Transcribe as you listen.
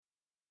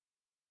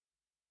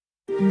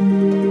Welcome,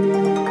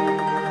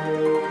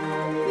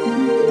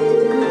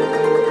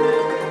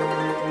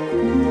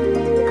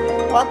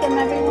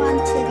 everyone,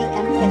 to the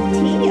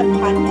MFT, a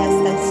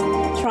podcast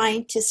that's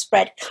trying to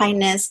spread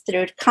kindness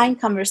through kind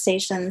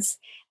conversations,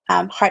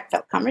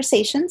 heartfelt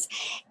conversations.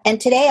 And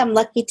today I'm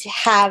lucky to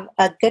have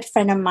a good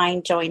friend of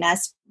mine join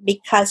us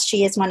because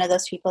she is one of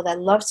those people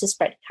that loves to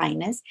spread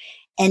kindness.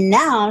 And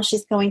now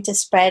she's going to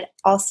spread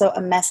also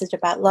a message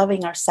about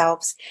loving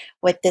ourselves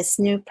with this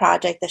new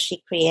project that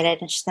she created,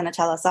 and she's going to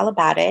tell us all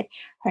about it.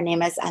 Her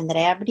name is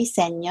Andrea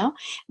Briceño,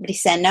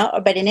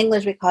 but in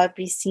English we call it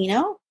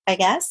Briceno, I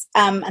guess.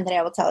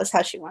 Andrea will tell us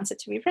how she wants it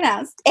to be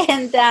pronounced.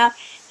 And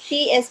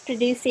she is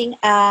producing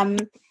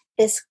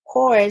this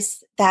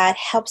course that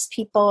helps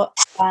people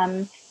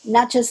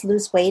not just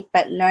lose weight,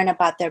 but learn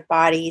about their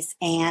bodies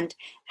and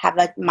have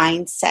a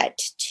mindset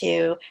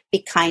to be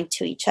kind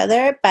to each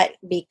other, but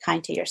be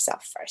kind to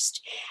yourself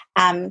first.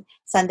 So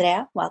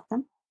Andrea,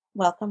 welcome.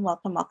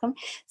 Welcome.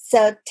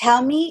 So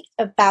tell me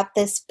about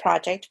this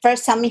project.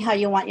 First, tell me how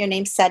you want your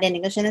name said in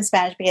English and in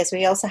Spanish, because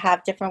we also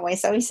have different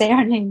ways that we say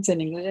our names in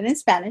English and in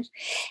Spanish.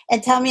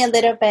 And tell me a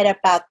little bit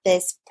about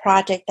this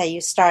project that you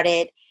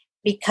started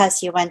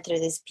because you went through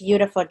this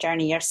beautiful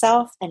journey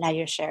yourself, and now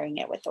you're sharing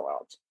it with the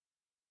world.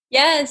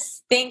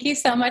 Yes, thank you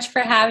so much for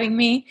having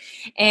me.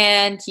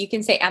 And you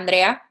can say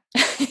Andrea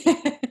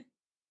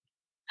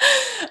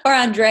or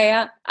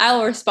Andrea.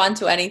 I'll respond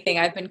to anything.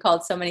 I've been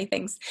called so many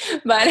things.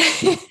 But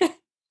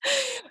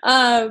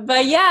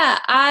yeah,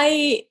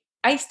 I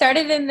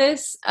started in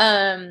this,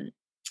 I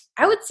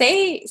would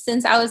say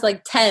since I was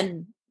like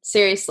 10,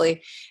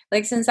 seriously.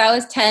 Like since I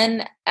was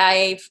 10,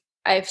 I've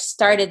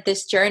started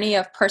this journey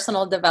of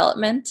personal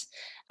development.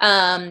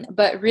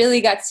 But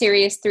really got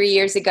serious 3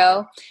 years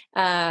ago,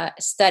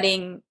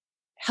 studying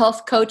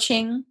health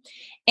coaching.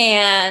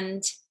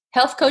 And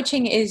health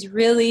coaching is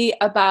really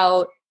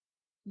about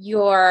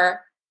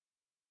your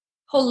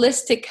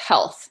holistic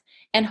health.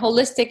 And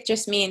holistic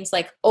just means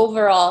like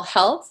overall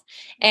health.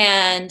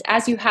 And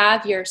as you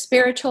have your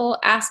spiritual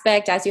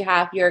aspect, as you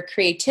have your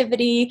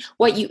creativity,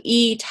 what you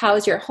eat,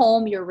 how's your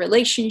home, your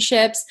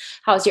relationships,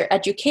 how's your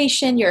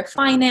education, your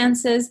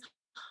finances,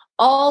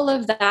 all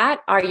of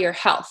that are your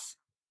health.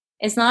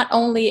 It's not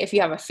only if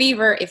you have a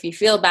fever, if you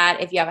feel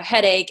bad, if you have a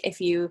headache,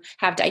 if you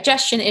have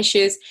digestion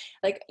issues.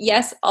 Like,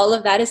 yes, all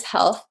of that is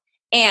health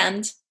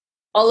and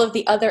all of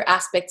the other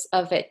aspects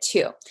of it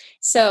too.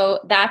 So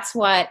that's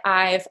what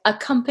I've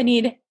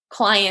accompanied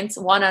clients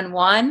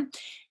one-on-one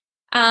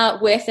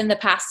with in the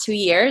past 2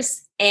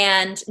 years.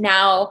 And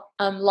now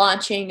I'm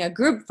launching a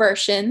group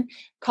version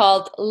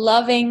called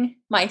Loving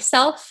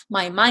Myself,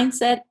 My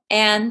Mindset,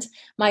 and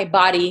My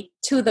Body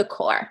to the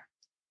Core.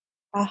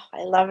 Oh,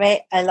 I love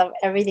it. I love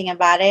everything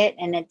about it.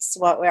 And it's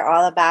what we're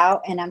all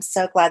about. And I'm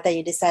so glad that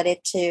you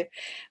decided to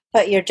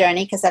put your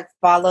journey, because I've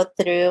followed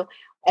through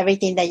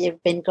everything that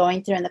you've been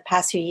going through in the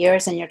past few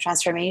years and your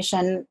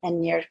transformation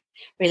and your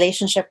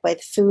relationship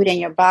with food and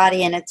your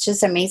body. And it's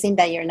just amazing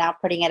that you're now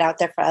putting it out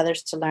there for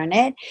others to learn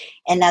it.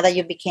 And now that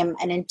you became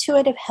an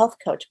intuitive health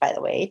coach, by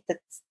the way,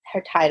 that's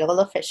her title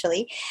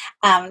officially.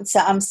 So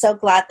I'm so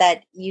glad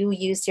that you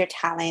used your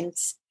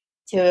talents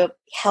to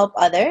help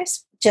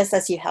others just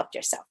as you helped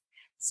yourself.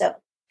 So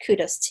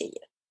kudos to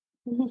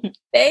you.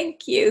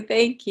 Thank you.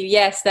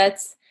 Yes,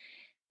 that's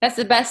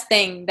the best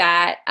thing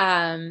that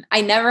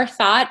I never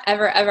thought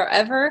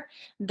ever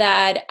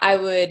that I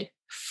would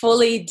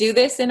fully do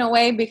this in a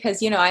way,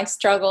 because, I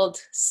struggled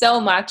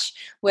so much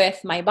with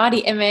my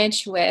body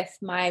image, with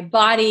my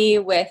body,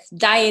 with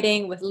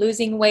dieting, with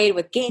losing weight,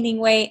 with gaining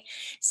weight.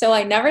 So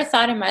I never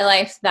thought in my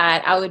life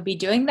that I would be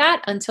doing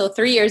that until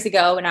 3 years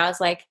ago, when I was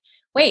like,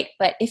 wait,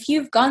 but if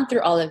you've gone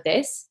through all of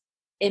this,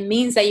 it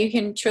means that you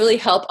can truly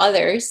help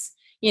others,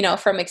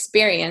 from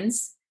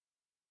experience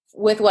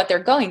with what they're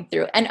going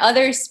through, and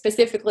others,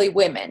 specifically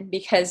women,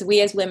 because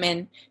we as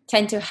women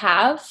tend to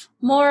have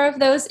more of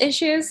those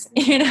issues,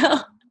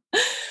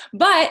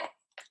 But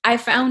I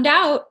found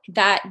out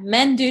that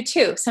men do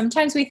too.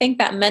 Sometimes we think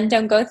that men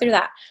don't go through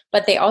that,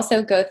 but they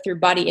also go through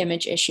body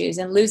image issues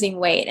and losing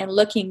weight and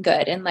looking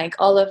good and like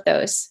all of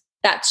those,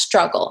 that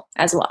struggle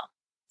as well.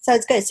 So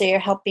it's good. So you're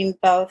helping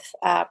both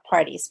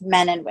parties,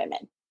 men and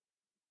women.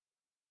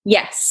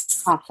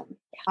 Yes. Awesome.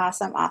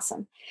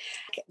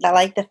 I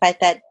like the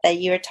fact that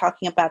you're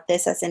talking about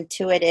this as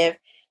intuitive,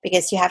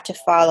 because you have to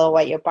follow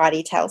what your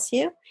body tells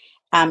you.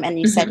 And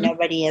you said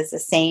nobody is the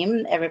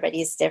same.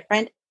 Everybody is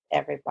different.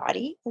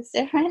 Everybody is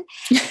different.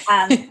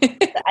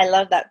 I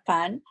love that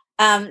pun.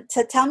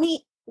 So tell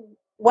me,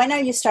 when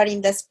are you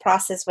starting this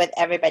process with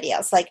everybody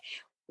else? Like,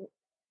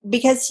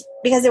 because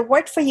it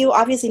worked for you.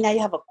 Obviously, now you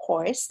have a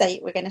course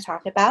that we're going to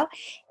talk about.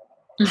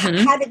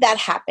 How did that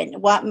happen?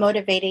 What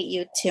motivated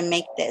you to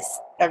make this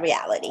a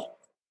reality?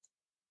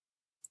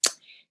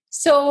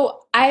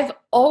 So I've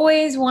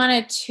always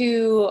wanted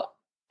to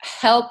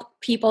help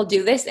people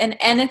do this. And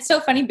it's so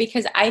funny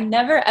because I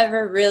never,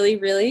 ever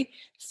really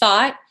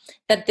thought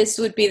that this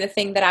would be the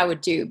thing that I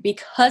would do,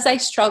 because I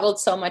struggled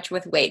so much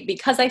with weight,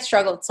 because I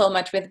struggled so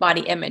much with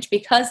body image,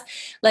 because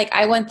like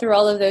I went through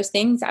all of those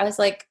things. I was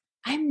like,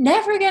 I'm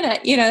never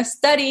gonna,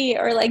 study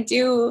or like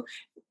do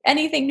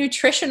anything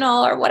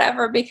nutritional or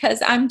whatever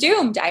because I'm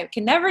doomed. I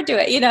can never do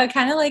it,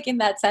 kind of like in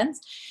that sense.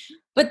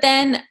 But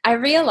then I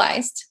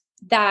realized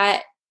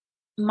that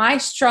my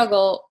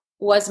struggle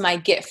was my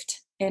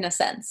gift in a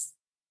sense.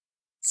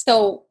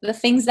 So the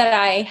things that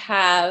I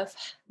have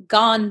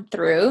gone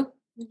through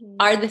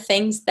are the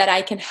things that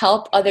I can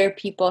help other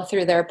people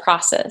through their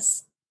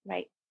process.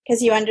 Right.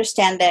 Because you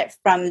understand it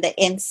from the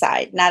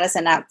inside, not as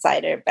an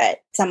outsider,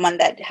 but someone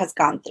that has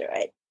gone through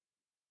it.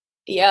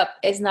 Yep.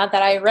 It's not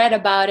that I read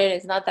about it.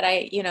 It's not that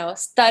I,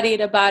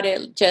 studied about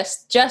it,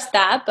 just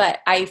that, but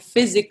I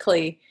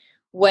physically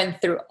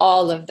went through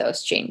all of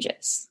those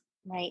changes.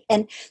 Right.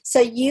 And so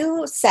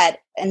you said,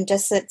 and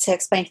just to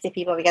explain to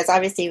people, because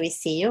obviously we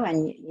see you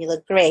and you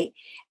look great.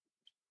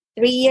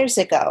 3 years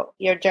ago,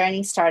 your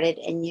journey started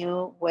and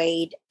you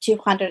weighed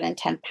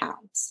 210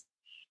 pounds.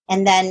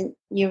 And then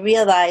you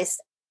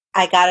realized,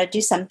 I got to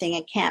do something.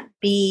 It can't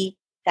be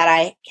that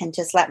I can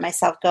just let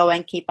myself go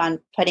and keep on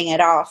putting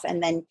it off.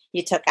 And then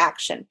you took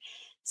action.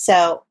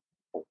 So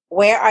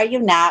where are you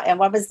now? And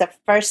what was the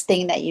first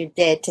thing that you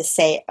did to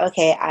say,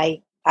 okay,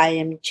 I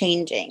am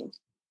changing?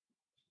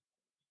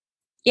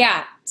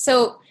 Yeah.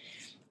 So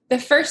the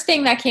first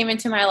thing that came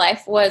into my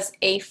life was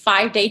a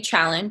 5-day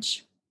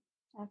challenge.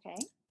 Okay.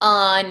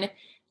 On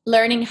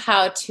learning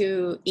how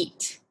to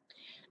eat.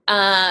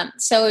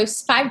 So it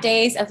was 5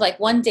 days of like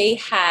one day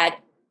had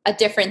a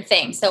different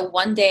thing. So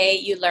one day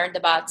you learned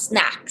about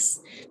snacks.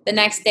 The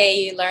next day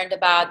you learned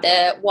about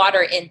the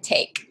water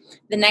intake.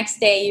 The next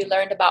day you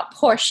learned about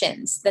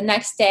portions. The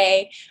next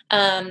day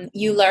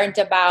you learned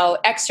about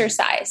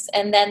exercise.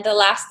 And then the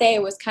last day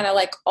was kind of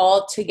like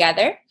all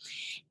together.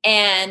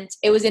 And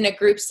it was in a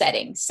group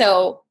setting.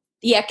 So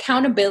the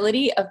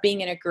accountability of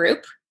being in a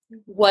group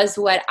was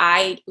what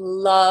I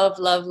love,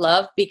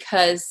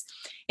 because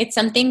it's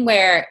something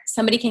where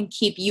somebody can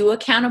keep you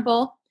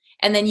accountable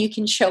and then you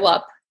can show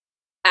up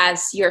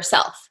as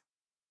yourself.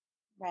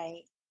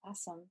 Right.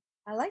 Awesome.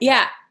 I like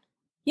that.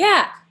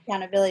 Yeah.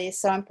 Accountability is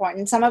so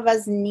important. Some of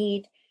us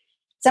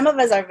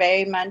are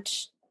very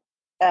much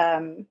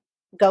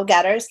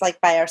go-getters, like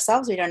by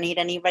ourselves. We don't need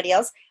anybody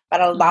else.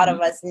 But a lot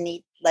of us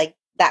need like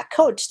that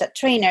coach, that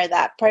trainer,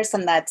 that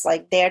person that's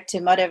like there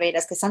to motivate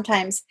us. Because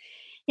sometimes,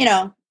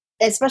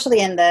 especially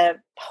in the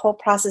whole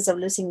process of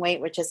losing weight,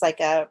 which is like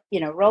a,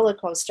 roller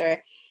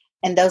coaster,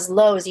 and those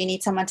lows, you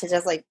need someone to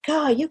just like,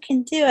 go, you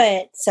can do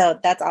it. So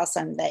that's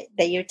awesome that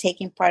you're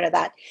taking part of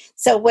that.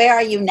 So where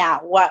are you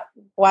now?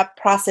 What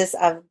process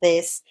of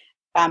this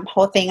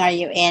whole thing are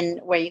you in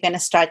where you're going to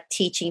start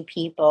teaching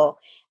people,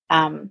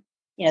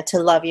 to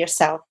love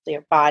yourself,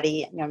 your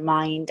body and your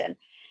mind? And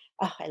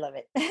I love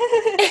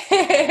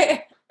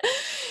it.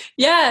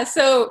 Yeah.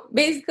 So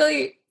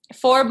basically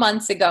 4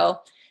 months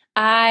ago,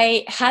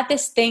 I had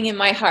this thing in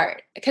my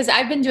heart because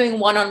I've been doing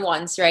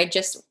one-on-ones, right?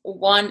 Just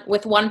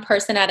with one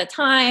person at a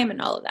time and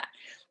all of that.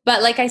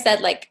 But like I said,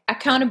 like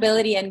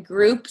accountability and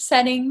group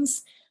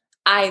settings,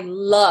 I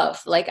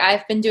love. Like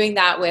I've been doing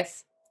that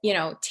with,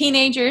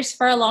 teenagers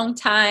for a long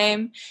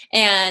time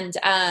and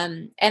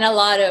a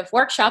lot of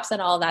workshops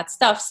and all that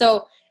stuff.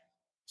 So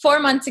 4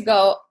 months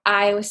ago,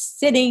 I was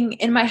sitting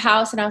in my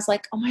house and I was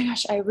like, oh my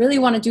gosh, I really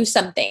want to do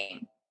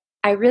something.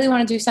 I really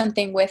want to do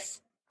something with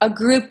a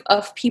group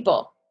of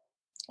people.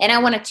 And I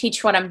want to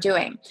teach what I'm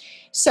doing.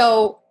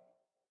 So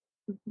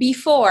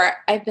before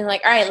I've been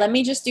like, all right, let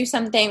me just do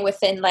something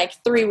within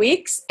like 3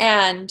 weeks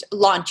and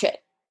launch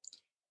it.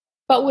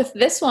 But with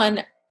this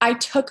one, I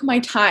took my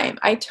time.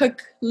 I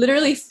took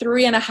literally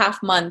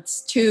 3.5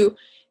 months to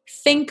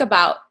think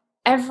about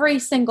every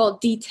single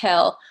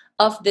detail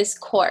of this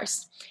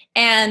course.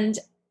 And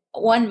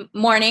one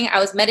morning I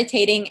was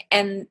meditating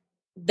and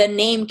the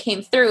name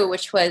came through,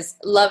 which was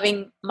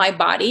loving my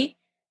body,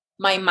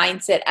 my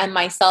mindset, and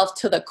myself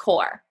to the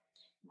core.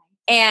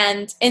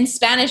 And in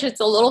Spanish, it's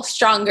a little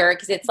stronger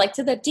because it's like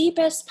to the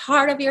deepest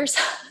part of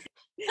yourself.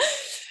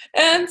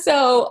 And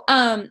so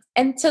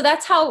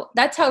that's how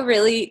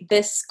really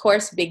this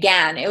course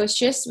began. It was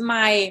just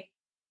my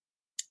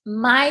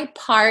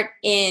part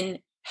in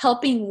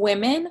helping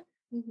women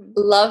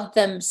love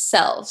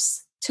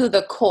themselves to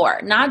the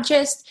core, not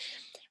just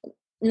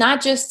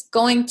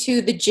going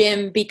to the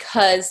gym,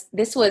 because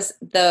this was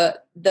the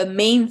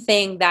main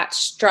thing that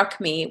struck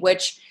me,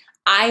 which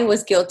I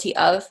was guilty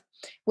of,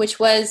 which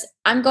was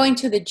I'm going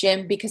to the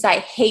gym because I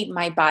hate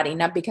my body,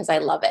 not because I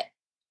love it,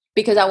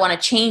 because I want to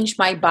change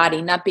my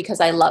body, not because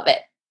I love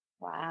it.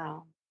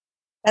 Wow.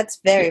 That's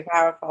very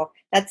powerful.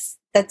 That's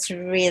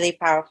really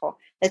powerful.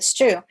 That's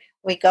true.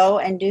 We go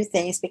and do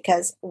things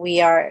because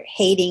we are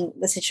hating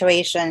the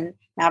situation,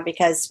 not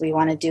because we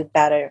want to do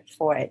better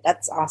for it.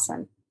 That's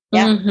awesome.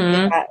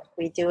 Yeah,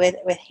 we do it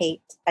with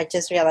hate. I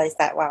just realized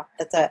that. Wow,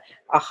 that's a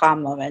aha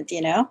moment,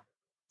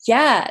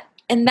 Yeah,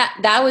 and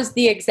that was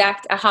the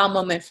exact aha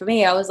moment for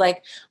me. I was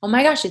like, oh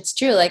my gosh, it's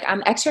true. Like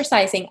I'm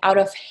exercising out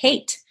of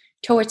hate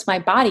towards my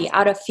body,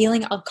 out of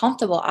feeling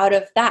uncomfortable, out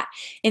of that,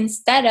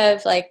 instead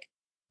of like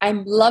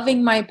I'm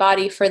loving my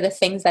body for the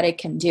things that it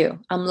can do.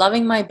 I'm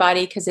loving my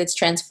body because it's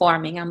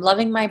transforming. I'm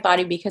loving my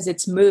body because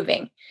it's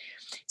moving.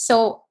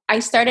 So I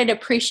started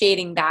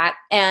appreciating that.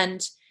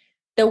 And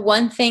the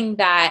one thing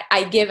that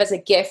I give as a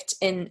gift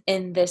in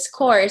this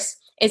course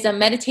is a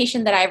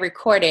meditation that I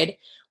recorded,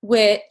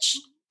 which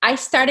I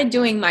started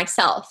doing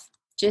myself,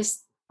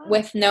 just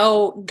with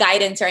no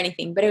guidance or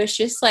anything. But it was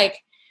just like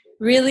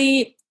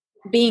really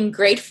being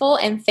grateful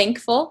and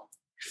thankful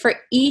for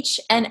each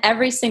and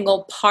every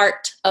single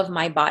part of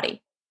my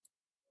body.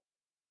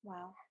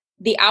 Wow.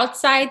 The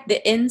outside,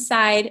 the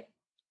inside,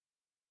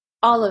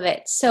 all of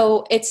it.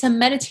 So it's a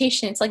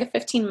meditation. It's like a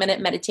 15-minute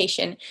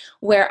meditation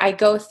where I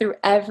go through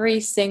every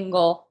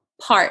single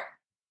part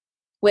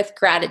with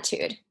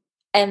gratitude.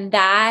 And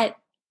that,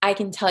 I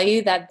can tell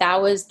you that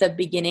was the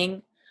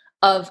beginning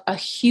of a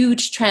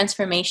huge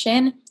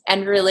transformation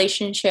and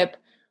relationship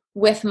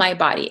with my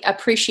body,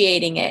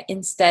 appreciating it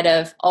instead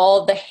of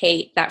all the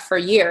hate that for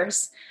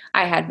years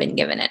I had been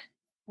given it.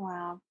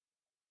 Wow.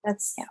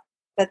 That's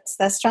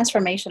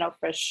transformational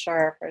for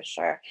sure.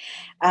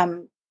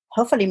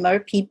 Hopefully more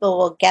people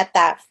will get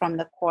that from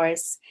the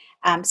course.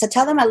 So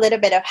tell them a little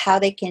bit of how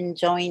they can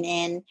join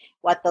in,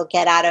 what they'll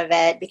get out of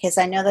it, because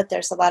I know that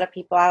there's a lot of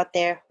people out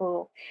there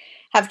who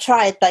have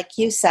tried, like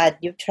you said,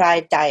 you've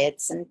tried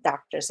diets and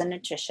doctors and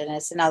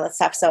nutritionists and all that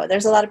stuff. So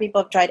there's a lot of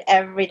people who have tried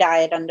every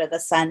diet under the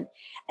sun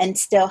and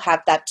still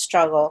have that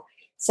struggle.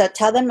 So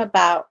tell them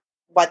about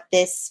what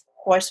this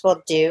course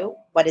will do,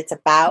 what it's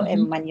about,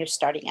 and when you're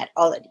starting it,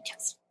 all the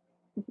details.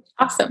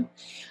 Awesome.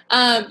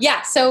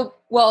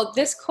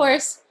 This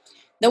course,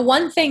 the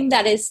one thing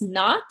that it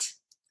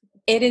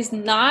is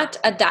not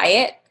a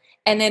diet,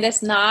 and it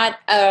is not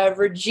a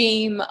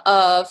regime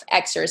of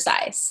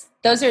exercise.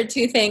 Those are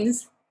two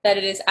things that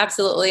it is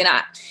absolutely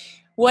not.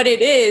 What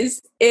it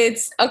is,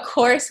 it's a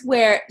course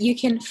where you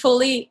can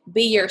fully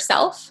be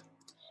yourself.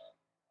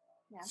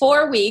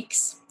 4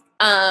 weeks.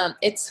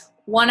 It's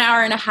 1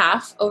 hour and a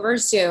half over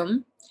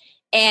Zoom.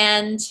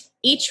 And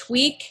each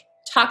week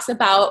talks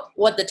about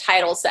what the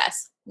title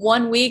says.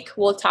 1 week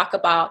we'll talk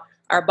about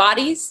our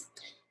bodies.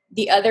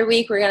 The other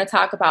week we're going to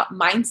talk about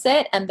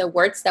mindset and the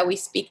words that we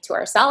speak to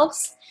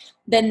ourselves.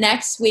 The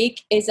next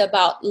week is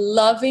about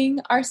loving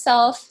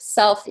ourselves,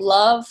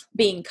 self-love,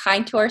 being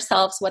kind to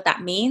ourselves, what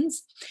that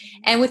means.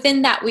 And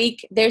within that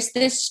week, there's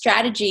this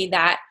strategy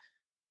that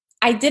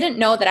I didn't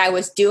know that I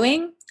was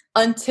doing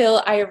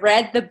until I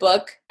read the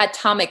book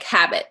Atomic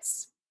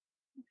Habits.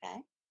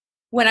 Okay.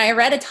 When I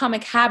read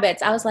Atomic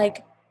Habits, I was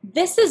like,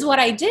 this is what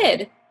I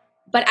did,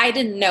 but I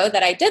didn't know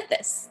that I did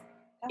this.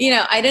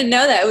 I didn't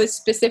know that it was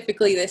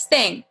specifically this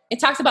thing. It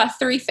talks about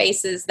 3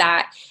 phases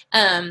that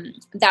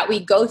we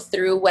go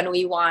through when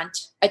we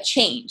want a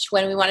change,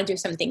 when we want to do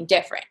something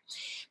different.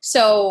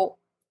 So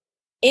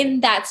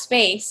in that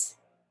space,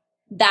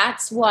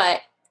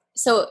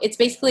 so it's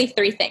basically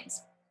 3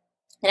 things.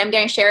 And I'm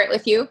going to share it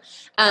with you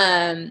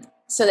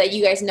so that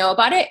you guys know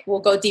about it. We'll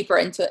go deeper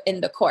in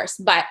the course.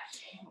 But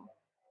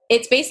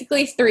it's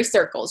basically 3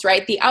 circles,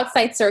 right? The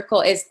outside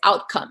circle is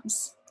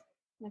outcomes.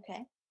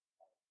 Okay.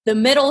 The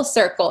middle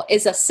circle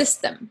is a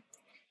system.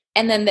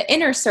 And then the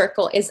inner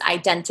circle is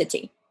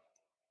identity.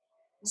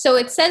 So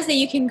it says that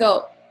you can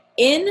go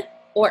in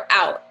or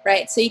out,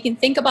 right? So you can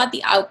think about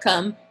the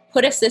outcome,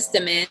 put a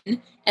system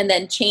in, and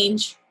then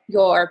change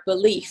your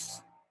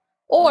belief.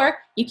 Or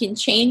you can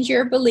change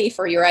your belief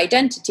or your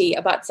identity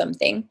about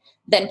something,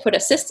 then put a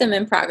system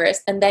in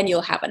progress, and then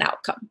you'll have an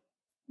outcome.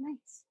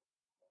 Nice.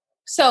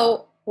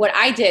 So what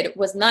I did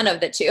was none of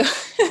the 2.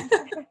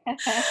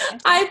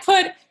 I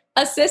put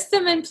a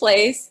system in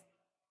place,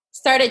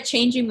 started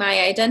changing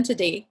my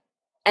identity,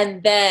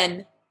 and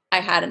then I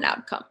had an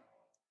outcome.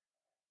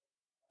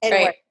 It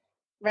worked,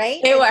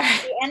 right? It worked.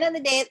 At the end of the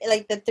day,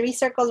 like the 3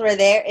 circles were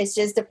there. It's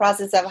just the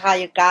process of how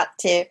you got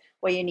to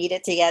where you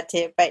needed to get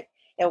to, but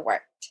it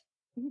worked.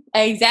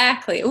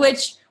 Exactly.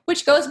 Which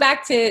goes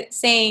back to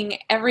saying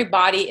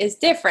everybody is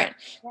different,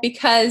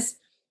 because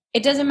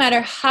it doesn't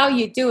matter how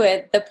you do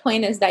it. The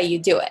point is that you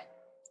do it.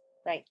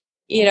 Right.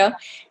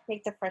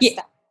 Take the first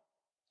step.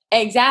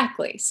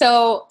 Exactly.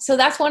 So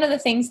that's one of the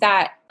things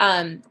that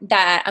I'm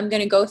going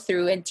to go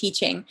through in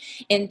teaching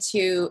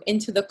into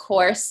the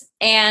course,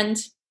 and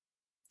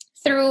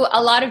through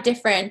a lot of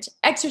different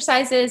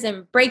exercises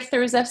and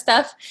breakthroughs of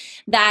stuff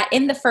that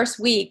in the first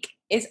week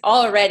is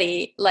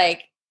already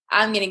like,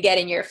 I'm going to get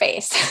in your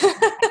face,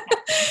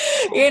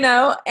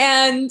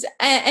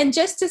 and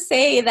just to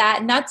say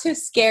that, not to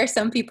scare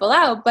some people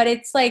out, but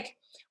it's like,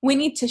 we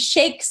need to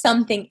shake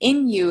something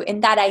in you,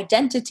 in that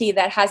identity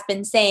that has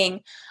been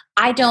saying,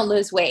 I don't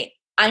lose weight,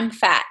 I'm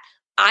fat,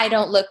 I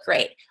don't look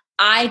great,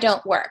 I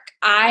don't work,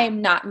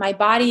 I'm not, my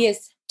body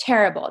is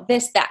terrible,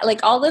 this, that,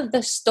 like all of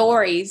the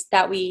stories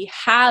that we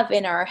have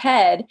in our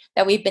head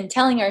that we've been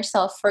telling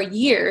ourselves for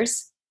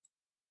years.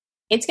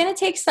 It's going to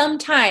take some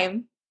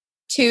time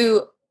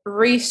to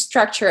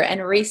restructure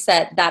and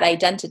reset that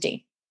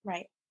identity.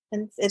 Right.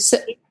 And it's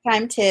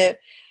time to,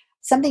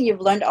 something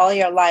you've learned all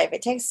your life,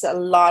 it takes a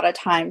lot of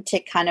time to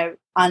kind of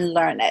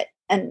unlearn it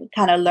and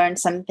kind of learn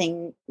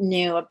something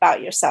new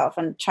about yourself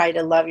and try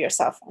to love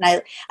yourself.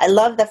 And I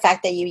love the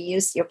fact that you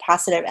use your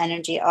positive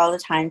energy all the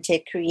time to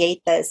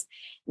create this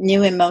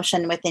new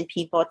emotion within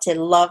people to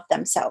love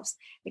themselves.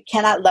 We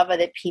cannot love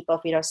other people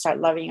if we don't start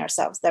loving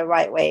ourselves the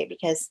right way,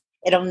 because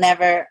it'll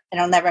never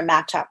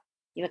match up.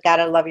 You got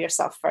to love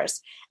yourself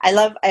first. I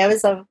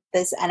always love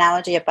this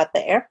analogy about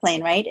the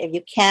airplane, right? If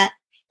you can't,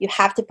 you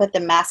have to put the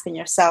mask on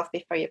yourself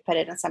before you put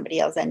it on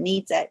somebody else that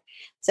needs it.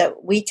 So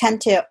we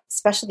tend to,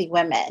 especially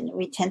women,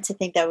 we tend to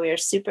think that we are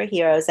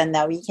superheroes and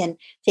that we can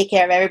take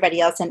care of everybody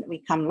else and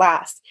we come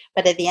last.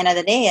 But at the end of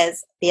the day,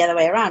 is the other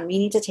way around. We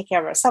need to take care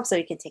of ourselves so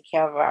we can take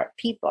care of our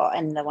people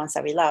and the ones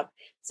that we love.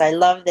 So I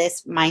love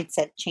this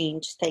mindset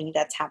change thing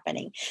that's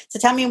happening. So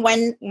tell me,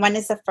 when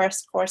is the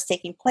first course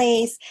taking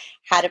place?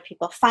 How do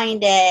people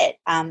find it?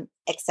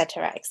 Et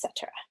cetera, et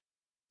cetera.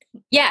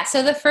 Yeah,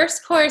 so the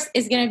first course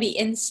is going to be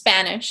in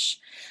Spanish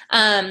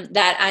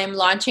that I'm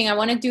launching. I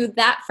want to do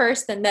that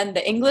first and then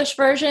the English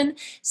version.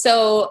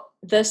 So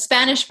the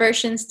Spanish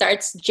version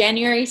starts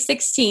January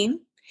 16th.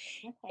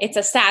 Okay. It's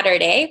a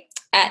Saturday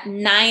at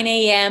 9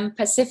 a.m.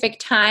 Pacific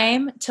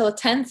time till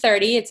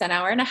 10:30. It's an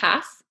hour and a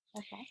half.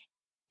 Okay.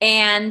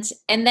 And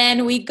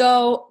then we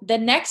go the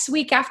next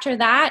week after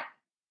that.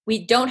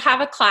 We don't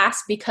have a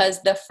class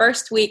because the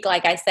first week,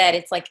 like I said,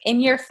 it's like in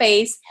your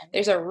face.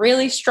 There's a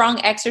really strong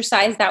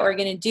exercise that we're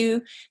going to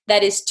do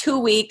that is 2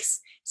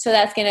 weeks. So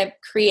that's going to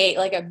create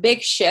like a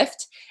big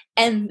shift.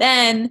 And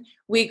then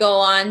we go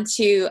on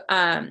to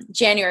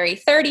January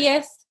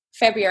 30th,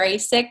 February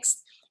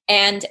 6th,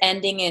 and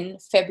ending in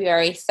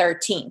February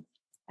 13th.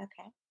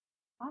 Okay.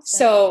 Awesome.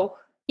 So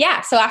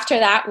after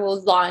that,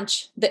 we'll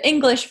launch the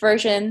English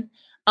version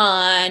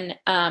on,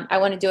 I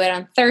want to do it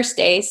on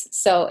Thursdays.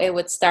 So it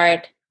would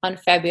start on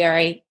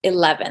February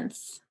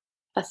 11th,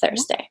 a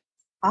Thursday.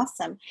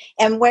 Awesome.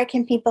 And where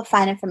can people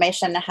find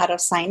information on how to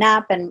sign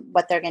up and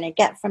what they're going to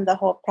get from the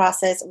whole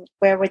process?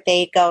 Where would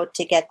they go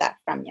to get that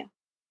from you?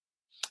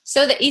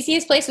 So the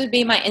easiest place would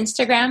be my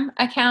Instagram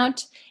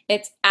account.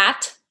 It's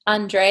at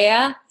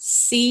Andrea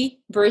C.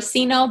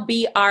 Briceno,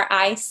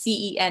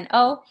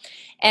 Briceno.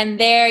 And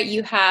there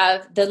you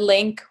have the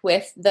link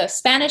with the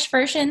Spanish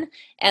version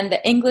and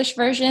the English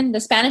version. The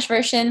Spanish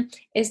version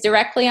is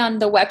directly on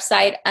the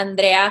website,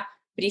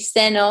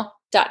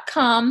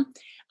 andreabriceno.com.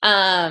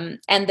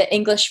 And the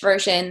English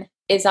version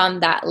is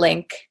on that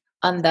link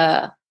on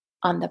the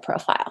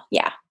profile.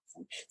 Yeah.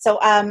 So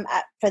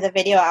for the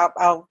video,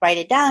 I'll write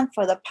it down.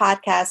 For the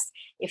podcast,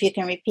 if you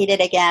can repeat it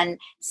again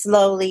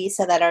slowly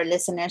so that our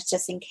listeners,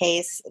 just in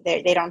case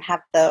they don't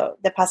have the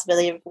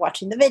possibility of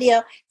watching the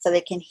video, so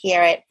they can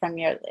hear it from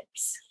your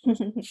lips.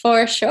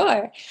 For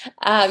sure.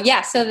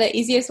 So the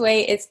easiest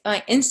way is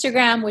my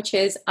Instagram, which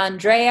is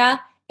Andrea,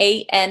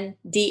 Andrea,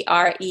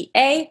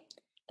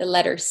 the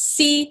letter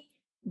C,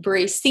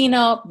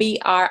 Briceno,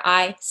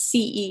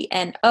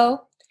 Briceno.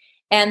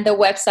 And the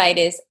website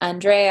is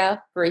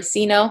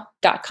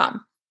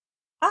andreabriceno.com.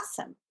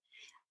 Awesome.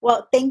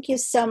 Well, thank you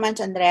so much,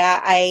 Andrea.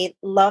 I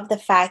love the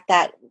fact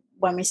that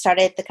when we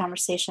started the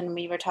conversation,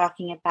 we were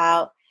talking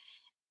about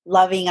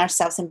loving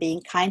ourselves and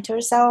being kind to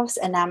ourselves.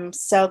 And I'm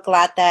so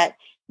glad that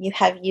you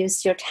have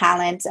used your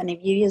talents and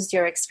if you used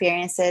your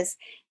experiences,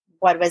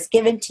 what was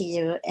given to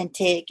you, and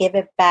to give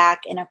it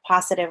back in a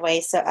positive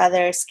way so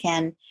others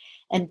can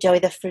enjoy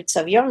the fruits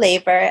of your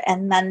labor,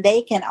 and then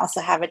they can also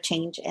have a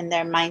change in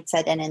their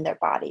mindset and in their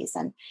bodies.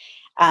 And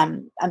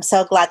I'm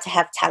so glad to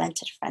have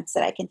talented friends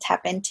that I can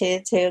tap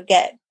into to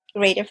get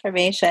great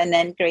information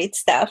and great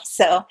stuff.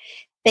 So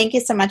thank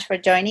you so much for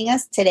joining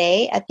us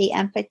today at the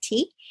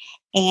Empathy.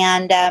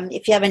 And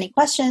if you have any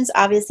questions,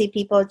 obviously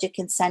people, you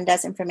can send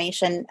us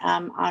information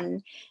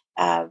on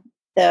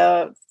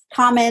the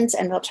comments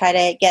and we'll try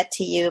to get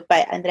to you.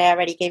 But Andrea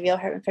already gave you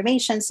her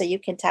information, so you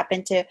can tap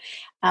into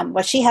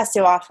what she has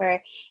to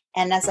offer.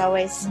 And as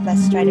always,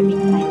 let's try to be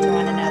kind to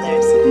one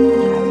another so we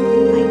can have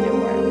a kinder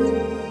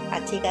world.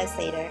 Talk to you guys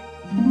later.